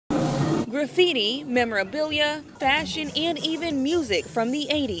graffiti, memorabilia, fashion, and even music from the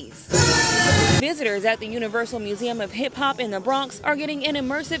 80s. Visitors at the Universal Museum of Hip Hop in the Bronx are getting an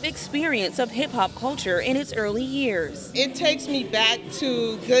immersive experience of hip hop culture in its early years. It takes me back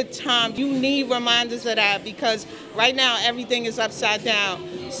to good times. You need reminders of that because right now everything is upside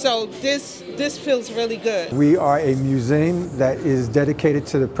down. So this feels really good. We are a museum that is dedicated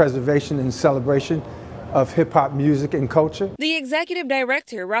to the preservation and celebration of hip-hop music and culture. The executive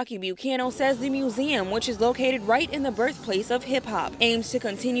director, Rocky Bucano, says the museum, which is located right in the birthplace of hip-hop, aims to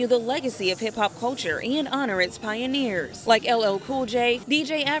continue the legacy of hip-hop culture and honor its pioneers, like LL Cool J,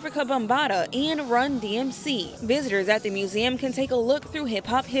 DJ Afrika Bambaataa, and Run DMC. Visitors at the museum can take a look through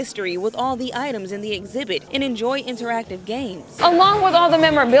hip-hop history with all the items in the exhibit and enjoy interactive games. Along with all the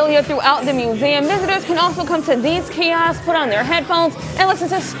memorabilia throughout the museum, visitors can also come to these kiosks, put on their headphones, and listen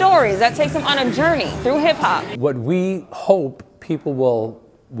to stories that take them on a journey through hip-hop. What we hope people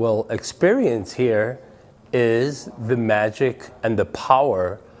will experience here is the magic and the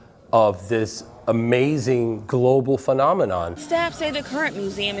power of this amazing global phenomenon. Staff say the current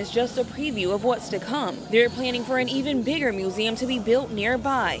museum is just a preview of what's to come. They're planning for an even bigger museum to be built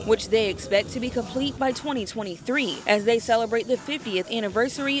nearby, which they expect to be complete by 2023 as they celebrate the 50th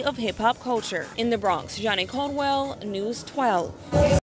anniversary of hip-hop culture. In the Bronx, Johnny Caldwell, News 12.